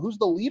hierarchy. Who's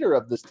the leader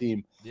of this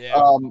team?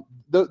 Yeah.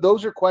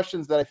 Those are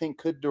questions that I think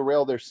could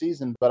derail their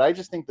season. But I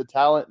just think the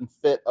talent and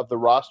fit of the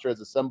roster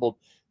as assembled.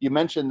 You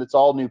mentioned it's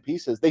all new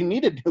pieces. They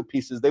needed new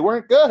pieces. They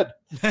weren't good.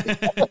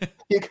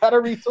 You got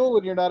to retool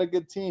when you're not a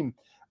good team.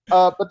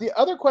 But the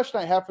other question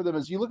I have for them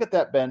is, you look at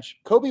that bench,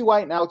 Kobe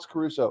White and Alex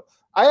Caruso.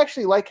 I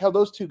actually like how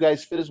those two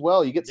guys fit as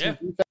well. You get some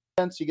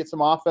defense, you get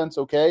some offense.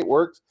 Okay, it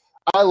works.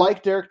 I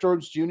like Derek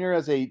Jones Jr.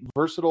 as a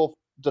versatile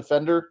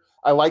defender.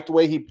 I like the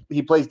way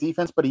he plays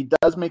defense, but he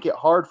does make it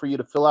hard for you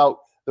to fill out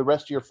the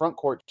rest of your front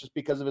court just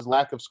because of his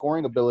lack of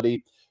scoring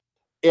ability.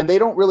 And they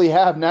don't really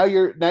have. Now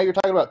you're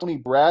talking about Tony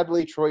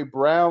Bradley, Troy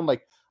Brown.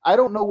 Like, I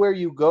don't know where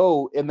you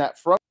go in that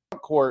front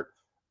court.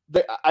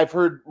 I've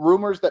heard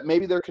rumors that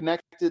maybe they're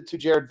connected to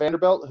Jared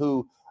Vanderbilt,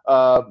 who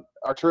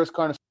Arturas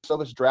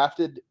Karnisovas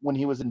drafted when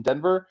he was in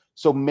Denver.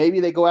 So maybe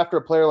they go after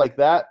a player like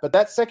that. But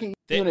that second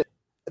unit,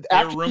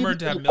 they're rumored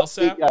to have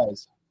Millsap.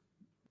 Guys.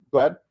 Go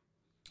ahead.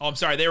 Oh, I'm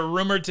sorry. They were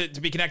rumored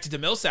to be connected to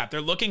Millsap.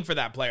 They're looking for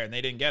that player, and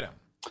they didn't get him.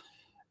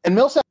 And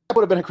Millsap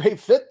would have been a great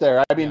fit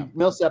there. I mean,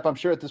 Millsap, I'm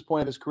sure at this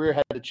point of his career,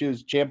 had to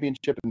choose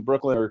championship in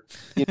Brooklyn, or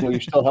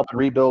you're still helping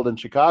rebuild in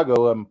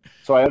Chicago.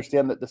 So I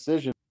understand that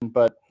decision,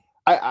 but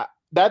I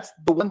that's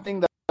the one thing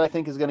that I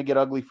think is going to get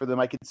ugly for them.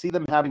 I could see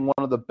them having one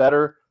of the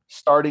better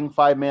starting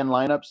 5-man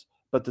lineups,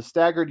 but the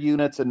staggered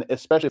units, and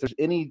especially if there's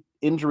any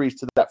injuries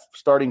to that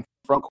starting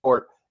front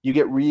court, you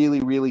get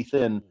really, really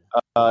thin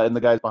in the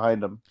guys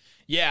behind them.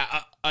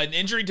 Yeah, an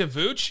injury to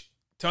Vooch,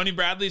 Tony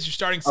Bradley's your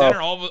starting center.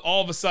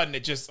 All of a sudden,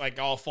 it just like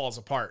all falls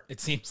apart.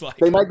 It seems like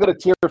they might go to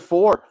tier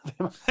 4.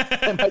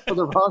 They might go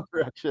the wrong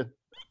direction.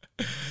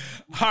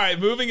 All right,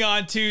 moving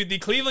on to the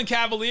Cleveland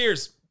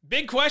Cavaliers.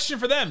 Big question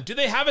for them. Do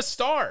they have a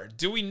star?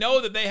 Do we know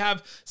that they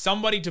have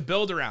somebody to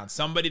build around,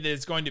 somebody that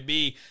is going to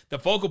be the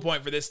focal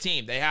point for this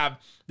team? They have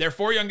their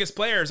 4 youngest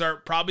players are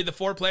probably the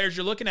 4 players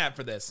you're looking at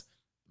for this.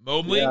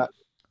 Mobley,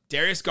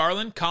 Darius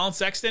Garland, Colin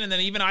Sexton, and then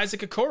even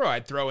Isaac Okoro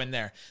I'd throw in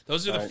there.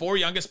 Those are the 4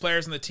 youngest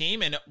players on the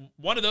team, and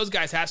one of those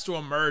guys has to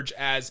emerge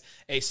as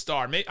a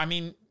star. I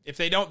mean, if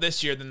they don't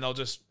this year, then they'll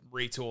just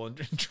retool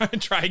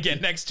and try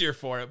again next year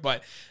for it.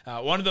 But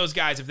one of those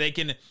guys, if they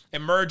can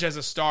emerge as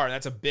a star,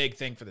 that's a big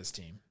thing for this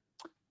team.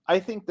 I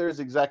think there's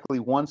exactly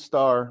one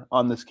star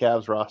on this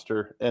Cavs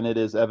roster, and it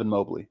is Evan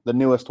Mobley, the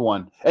newest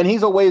one. And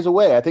he's a ways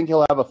away. I think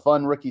he'll have a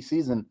fun rookie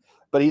season,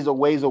 but he's a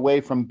ways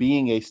away from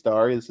being a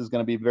star. This is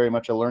going to be very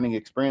much a learning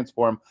experience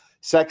for him.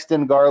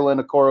 Sexton,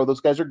 Garland, Okoro, those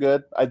guys are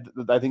good.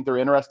 I think they're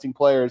interesting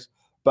players,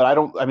 but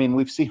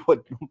we've seen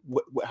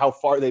how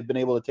far they've been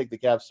able to take the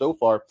Cavs so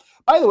far.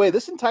 By the way,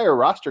 this entire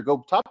roster,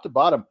 go top to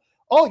bottom,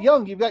 all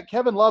young. You've got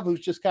Kevin Love,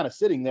 who's just kind of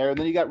sitting there, and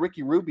then you got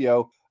Ricky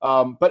Rubio.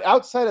 But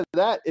outside of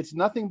that, it's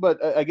nothing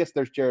but, I guess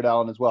there's Jared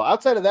Allen as well.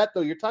 Outside of that,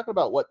 though, you're talking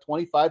about,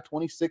 25,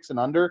 26 and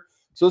under?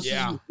 So this is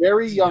a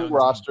very young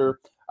roster.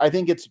 I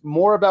think it's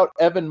more about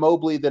Evan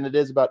Mobley than it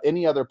is about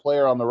any other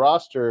player on the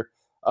roster.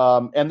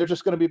 And they're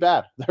just going to be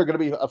bad. They're going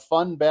to be a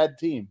fun, bad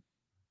team.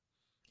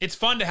 It's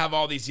fun to have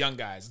all these young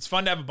guys. It's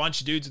fun to have a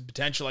bunch of dudes with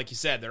potential, like you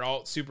said. They're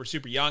all super,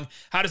 super young.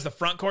 How does the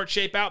front court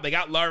shape out? They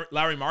got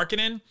Larry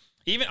Markkinen.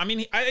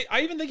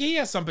 I even think he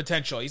has some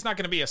potential. He's not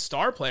going to be a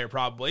star player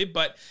probably,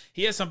 but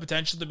he has some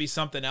potential to be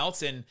something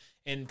else in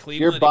Cleveland.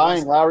 You're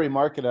buying Larry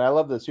Markkinen. I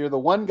love this. You're the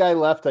one guy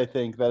left, I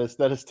think, that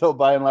is still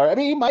buying Larry. I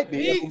mean, he might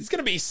be. He's going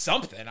to be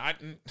something.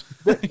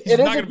 He's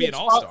not going to be an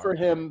all-star for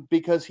him,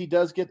 because he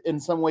does get in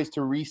some ways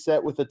to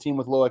reset with a team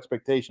with low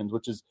expectations,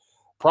 which is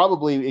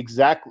probably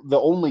exactly the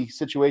only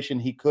situation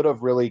he could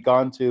have really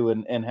gone to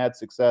and had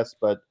success.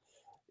 But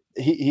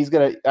he's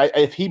going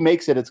to, if he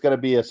makes it, it's going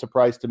to be a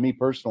surprise to me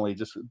personally,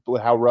 just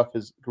how rough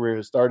his career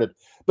has started.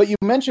 But we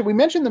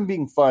mentioned them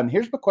being fun.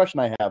 Here's the question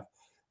I have.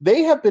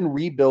 They have been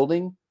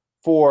rebuilding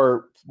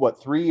for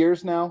 3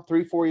 years now,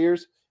 3-4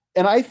 years.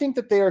 And I think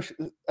that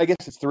I guess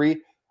it's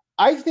 3.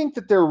 I think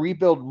that their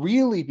rebuild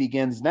really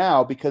begins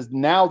now, because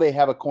now they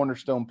have a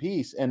cornerstone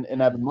piece in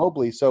Evan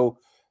Mobley. So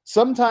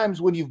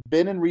sometimes when you've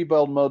been in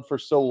rebuild mode for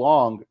so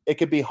long, it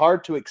can be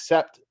hard to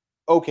accept,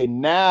 okay,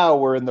 now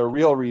we're in the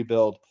real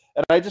rebuild.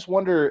 And I just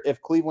wonder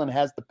if Cleveland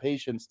has the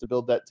patience to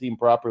build that team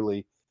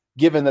properly,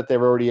 given that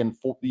they're already in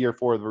year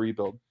 4 of the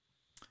rebuild.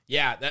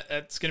 Yeah,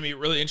 that's going to be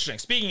really interesting.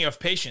 Speaking of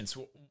patience,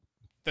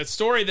 the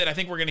story that I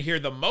think we're going to hear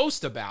the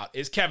most about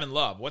is Kevin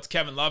Love. What's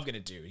Kevin Love going to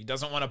do? He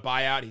doesn't want to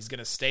buy out. He's going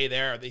to stay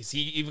there. Is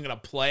he even going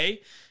to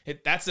play?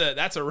 That's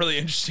a really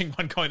interesting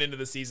one going into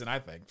the season, I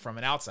think, from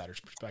an outsider's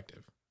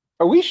perspective.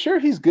 Are we sure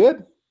he's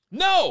good?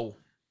 No.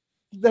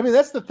 I mean,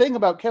 that's the thing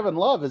about Kevin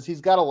Love, is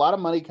he's got a lot of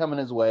money coming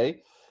his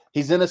way.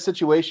 He's in a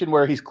situation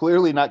where he's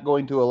clearly not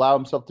going to allow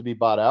himself to be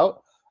bought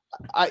out.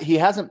 He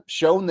hasn't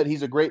shown that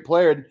he's a great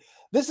player.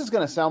 This is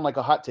going to sound like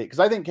a hot take, because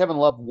I think Kevin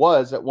Love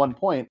was at one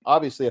point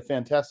obviously a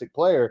fantastic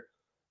player.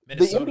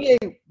 Minnesota. The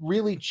NBA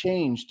really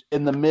changed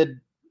in the mid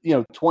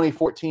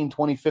 2014,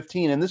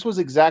 2015, and this was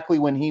exactly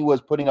when he was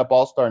putting up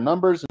all-star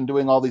numbers and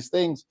doing all these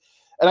things.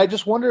 And I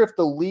just wonder if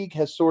the league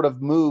has sort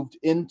of moved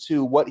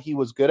into what he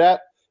was good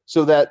at,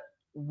 so that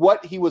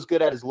what he was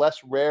good at is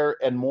less rare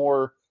and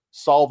more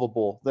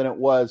solvable than it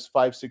was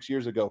 5-6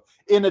 years ago,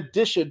 in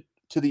addition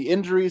to the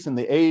injuries and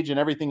the age and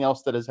everything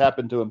else that has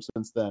happened to him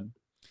since then.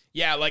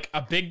 Yeah, like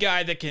a big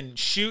guy that can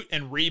shoot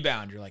and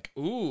rebound. You're like,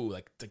 ooh,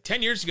 like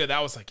 10 years ago, that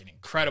was like an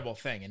incredible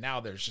thing. And now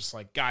there's just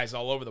like guys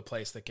all over the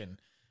place that can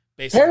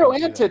basically. Pero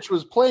Antich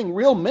was playing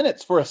real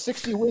minutes for a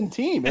 60-win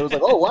team. It was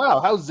like, oh, wow,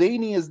 how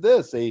zany is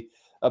this?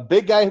 A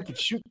big guy who could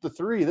shoot the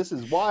three. This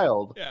is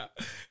wild. Yeah.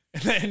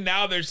 And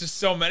now there's just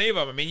so many of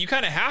them. I mean, you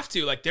kind of have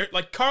to.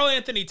 Like Karl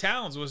Anthony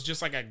Towns was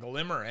just like a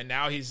glimmer, and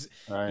now he's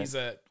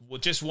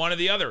just one of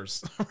the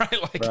others,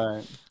 right? Like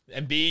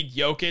Embiid,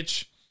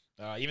 Jokic.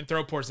 Even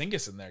throw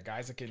Porzingis in there,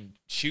 guys that can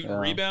shoot and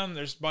rebound.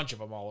 There's a bunch of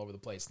them all over the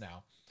place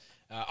now.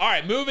 All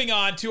right, moving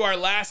on to our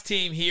last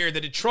team here,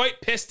 the Detroit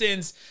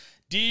Pistons.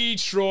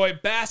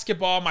 Detroit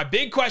basketball. My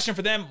big question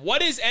for them,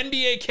 what is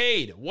NBA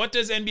Cade? What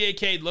does NBA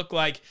Cade look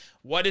like?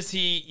 What is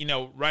he,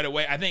 right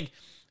away? I think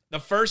the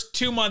first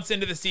 2 months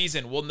into the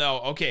season, we'll know,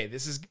 okay,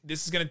 this is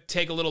going to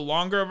take a little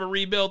longer of a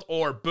rebuild,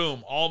 or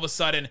boom, all of a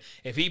sudden,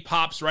 if he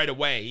pops right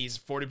away, he's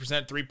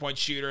 40% three-point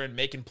shooter and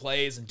making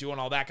plays and doing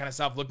all that kind of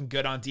stuff, looking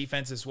good on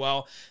defense as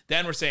well,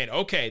 then we're saying,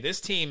 okay, this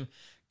team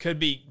could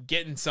be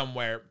getting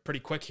somewhere pretty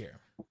quick here.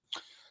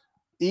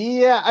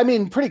 Yeah, I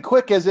mean, pretty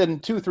quick as in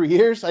 2-3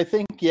 years, I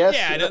think, yes.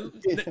 Yeah,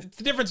 it's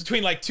the difference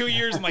between like 2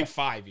 years and like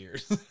 5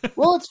 years.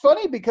 Well, it's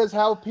funny because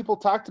how people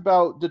talked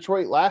about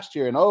Detroit last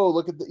year and,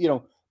 look at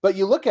the, but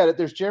you look at it,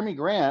 there's Jeremy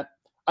Grant.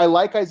 I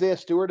like Isaiah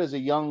Stewart as a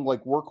young,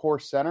 like,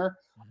 workhorse center.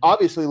 Mm-hmm.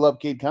 Obviously love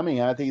Cade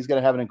Cunningham. I think he's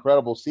going to have an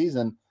incredible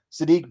season.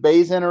 Sadiq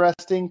Bey's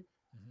interesting.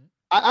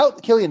 Mm-hmm.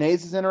 Killian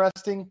Hayes is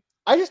interesting.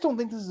 I just don't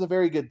think this is a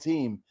very good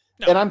team.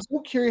 No. And I'm so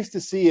curious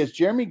to see, is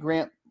Jeremy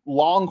Grant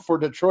long for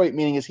Detroit?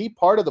 Meaning, is he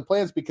part of the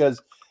plans?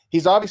 Because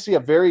he's obviously a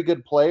very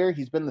good player.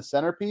 He's been the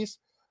centerpiece.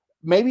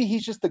 Maybe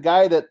he's just the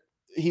guy that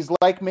he's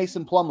like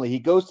Mason Plumlee. He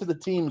goes to the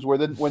teams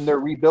when they're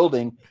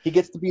rebuilding, he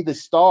gets to be the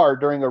star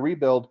during a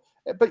rebuild,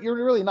 but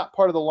you're really not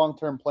part of the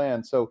long-term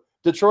plan. So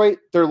Detroit,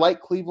 they're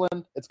like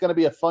Cleveland. It's going to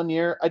be a fun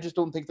year. I just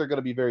don't think they're going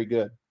to be very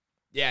good.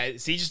 Yeah,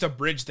 is he just a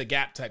bridge the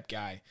gap type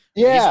guy?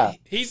 Yeah.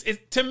 He's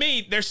to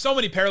me, there's so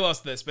many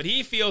parallels to this, but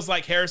he feels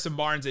like Harrison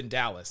Barnes in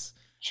Dallas.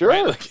 Sure.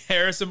 Right? Like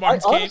Harrison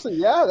Barnes honestly,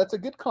 yeah, that's a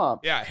good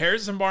comp. Yeah,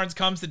 Harrison Barnes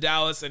comes to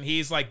Dallas, and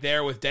he's like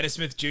there with Dennis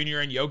Smith Jr.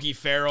 and Yogi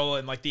Ferrell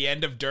and like the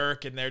end of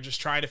Dirk, and they're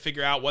just trying to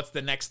figure out what's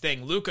the next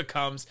thing. Luka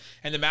comes,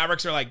 and the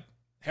Mavericks are like,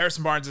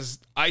 Harrison Barnes is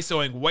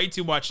ISOing way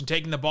too much and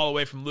taking the ball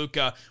away from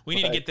Luka. We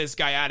need to get this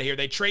guy out of here.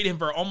 They trade him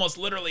for almost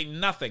literally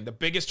nothing. The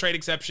biggest trade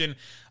exception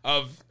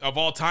of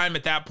all time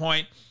at that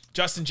point,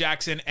 Justin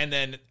Jackson, and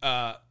then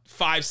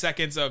 5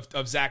 seconds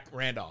of Zach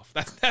Randolph.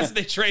 That's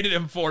they traded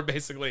him for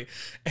basically,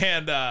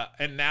 and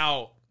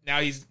now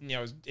he's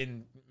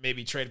in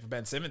maybe traded for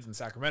Ben Simmons in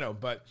Sacramento,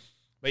 but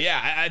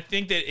yeah, I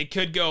think that it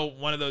could go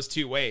one of those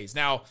two ways.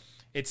 Now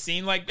it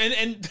seemed like,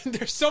 and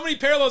there's so many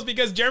parallels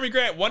because Jeremy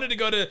Grant wanted to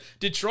go to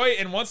Detroit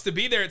and wants to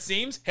be there. It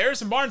seems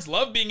Harrison Barnes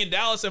loved being in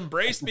Dallas,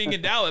 embraced being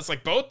in Dallas.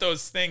 Like both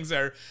those things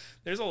are.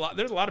 There's a lot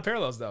of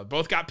parallels though.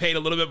 Both got paid a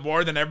little bit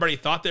more than everybody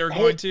thought they were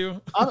going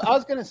to. I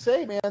was going to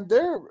say, man,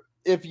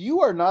 if you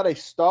are not a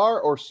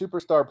star or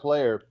superstar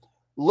player,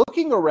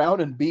 looking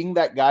around and being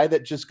that guy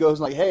that just goes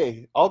like,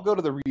 hey, I'll go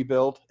to the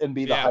rebuild and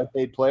be the high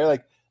paid player.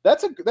 Like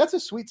that's a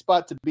sweet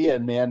spot to be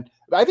in, man.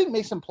 I think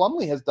Mason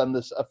Plumlee has done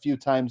this a few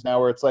times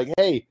now where it's like,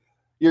 hey,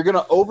 you're going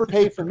to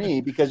overpay for me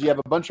because you have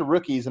a bunch of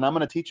rookies and I'm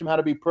going to teach them how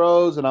to be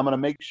pros and I'm going to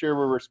make sure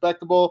we're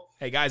respectable.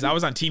 Hey guys, I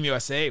was on Team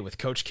USA with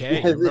Coach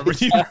K.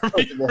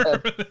 Exactly.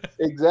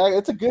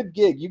 It's a good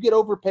gig. You get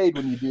overpaid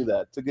when you do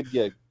that. It's a good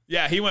gig.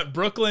 Yeah, he went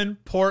Brooklyn,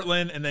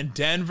 Portland, and then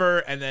Denver,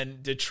 and then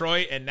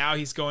Detroit, and now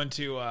he's going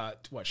to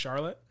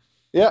Charlotte?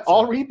 Yeah,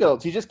 all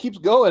rebuilds. He just keeps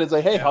going. It's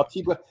like, hey, I'll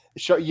keep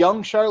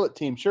young Charlotte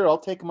team. Sure, I'll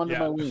take him under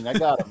my wing. I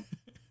got him.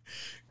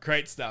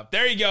 Great stuff.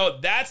 There you go.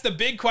 That's the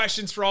big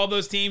questions for all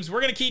those teams.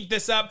 We're going to keep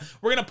this up.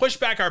 We're going to push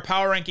back our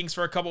power rankings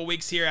for a couple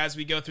weeks here as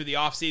we go through the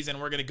offseason.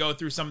 We're going to go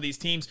through some of these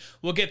teams.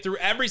 We'll get through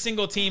every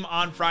single team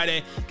on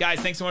Friday. Guys,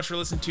 thanks so much for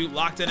listening to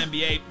Locked On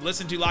NBA.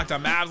 Listen to Locked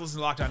On Mavs. Listen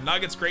to Locked On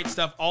Nuggets. Great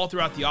stuff all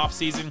throughout the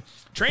offseason.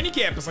 Training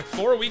camp is like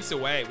 4 weeks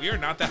away. We are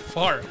not that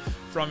far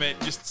from it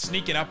just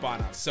sneaking up on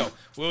us. So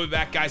we'll be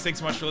back, guys. Thanks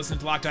so much for listening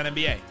to Locked On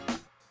NBA.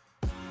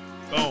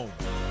 Boom.